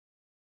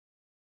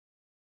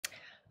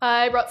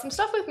I brought some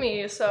stuff with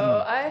me.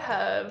 So I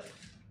have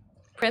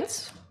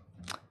prints.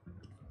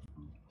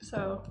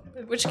 So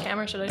which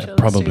camera should I show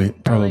this to?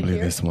 Probably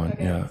this one.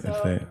 Okay, yeah,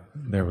 so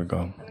there we go.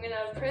 I'm going to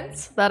have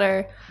prints that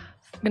are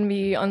going to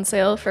be on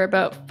sale for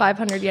about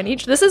 500 yen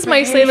each. This is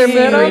my Sailor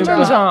Moon I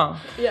brought.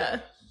 Yeah.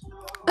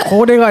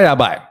 これがや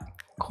ばい.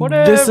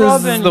 This is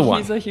Robin, the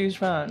one. He's a huge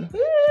fan.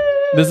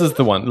 This is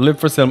the one. Live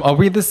for Sailor. Are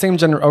we the same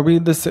gener? Are we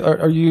the?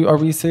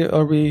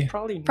 Are we?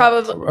 Probably not.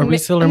 Probably Are we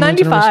Sailor Moon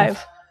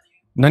 95.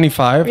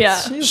 95? Yeah.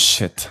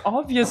 Shit.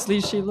 Obviously,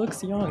 she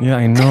looks young. Yeah,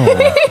 I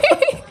know.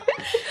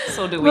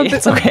 So do we.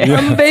 It's okay. Yeah.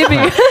 I'm a baby.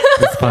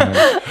 It's fine.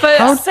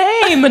 But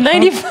Same,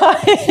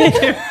 95.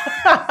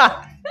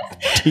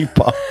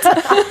 Teapot.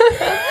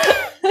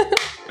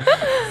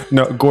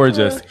 No,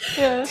 gorgeous.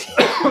 yeah.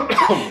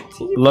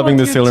 Loving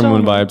the Sailor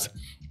Moon vibes.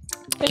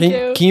 Thank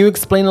you. Can you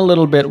explain a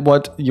little bit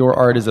what your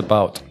art is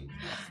about?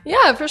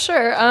 Yeah, for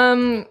sure.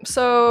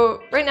 So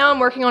right now I'm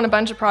working on a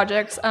bunch of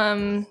projects.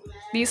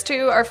 These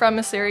two are from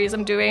a series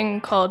I'm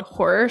doing called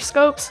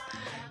Horrorscopes.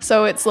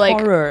 So it's like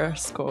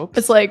Horrorscopes.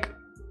 it's like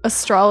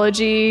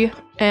astrology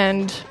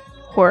and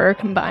horror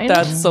combined.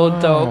 That's so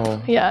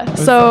dope. Yeah.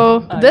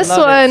 So this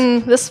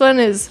one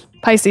is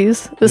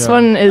Pisces. This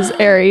one is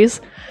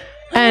Aries.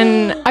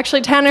 And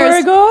actually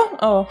Tanner's Virgo?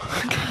 Oh.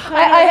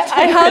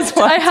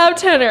 I have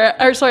Tanner.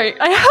 Or sorry,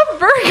 I have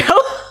Virgo.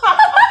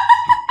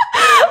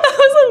 That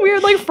was a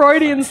weird like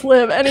Freudian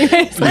slip.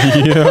 Anyways.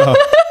 Yeah.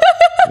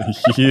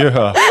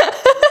 Yeah.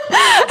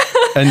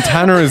 And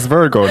Tanner is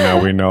Virgo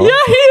now, we know. Yeah,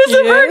 he is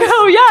a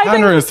Virgo. Yeah,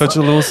 Tanner is such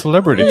a little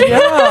celebrity.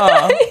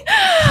 Yeah.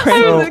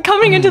 I was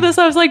coming into this,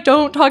 I was like,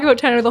 don't talk about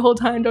Tanner the whole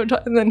time. Don't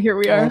talk. And then here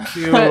we are.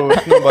 Cute.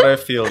 But I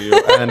feel you.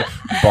 And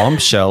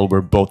Bombshell,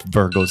 we're both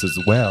Virgos as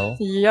well.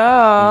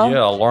 Yeah.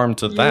 Yeah, alarm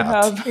to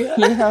that.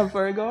 You have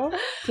Virgo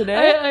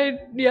today?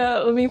 Yeah,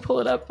 let me pull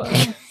it up.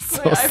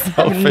 So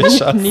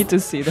selfish. Need to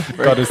see the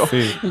Virgo. Gotta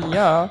see.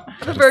 Yeah.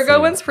 The Virgo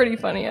one's pretty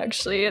funny,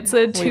 actually. It's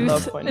a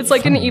tooth. It's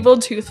like an evil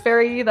tooth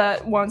fairy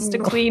that wants to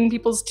clean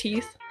people's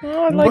teeth.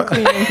 Oh, I like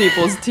cleaning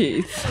people's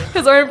teeth.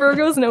 Because aren't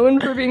Virgos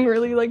known for being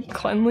really like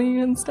cleanly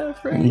and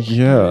stuff, right?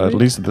 Yeah, at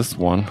least this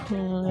one.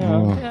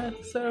 Yeah,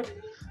 so.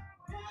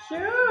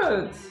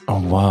 Cute.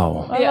 Oh,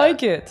 wow. I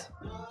like it.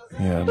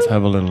 Yeah, let's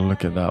have a little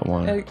look at that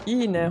one.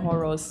 いいね,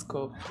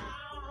 horoscope.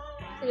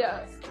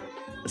 Yeah.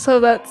 So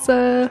that's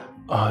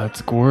Oh,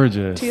 that's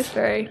gorgeous. tooth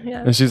fairy.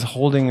 Yeah. And she's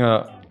holding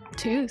a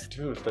Tooth.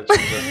 tooth. That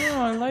she's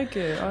Yeah, I like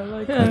it. I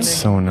like it. That's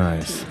so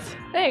nice.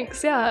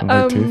 Thanks. Yeah.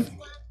 Like teeth?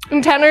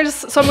 And Tanner's.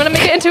 So I'm gonna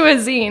make it into a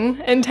zine,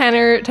 and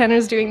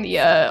Tanner's doing the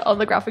all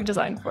the graphic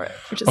design for it,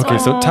 which is Okay,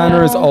 so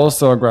Tanner is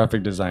also a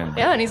graphic designer.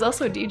 yeah, and he's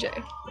also a DJ.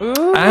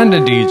 Ooh. And a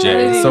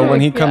DJ. So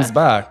when he comes Yeah.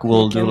 back,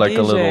 we'll do like a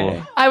DJ.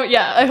 little...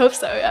 I hope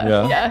so.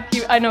 Yeah. Yeah?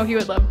 I know he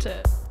would love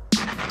to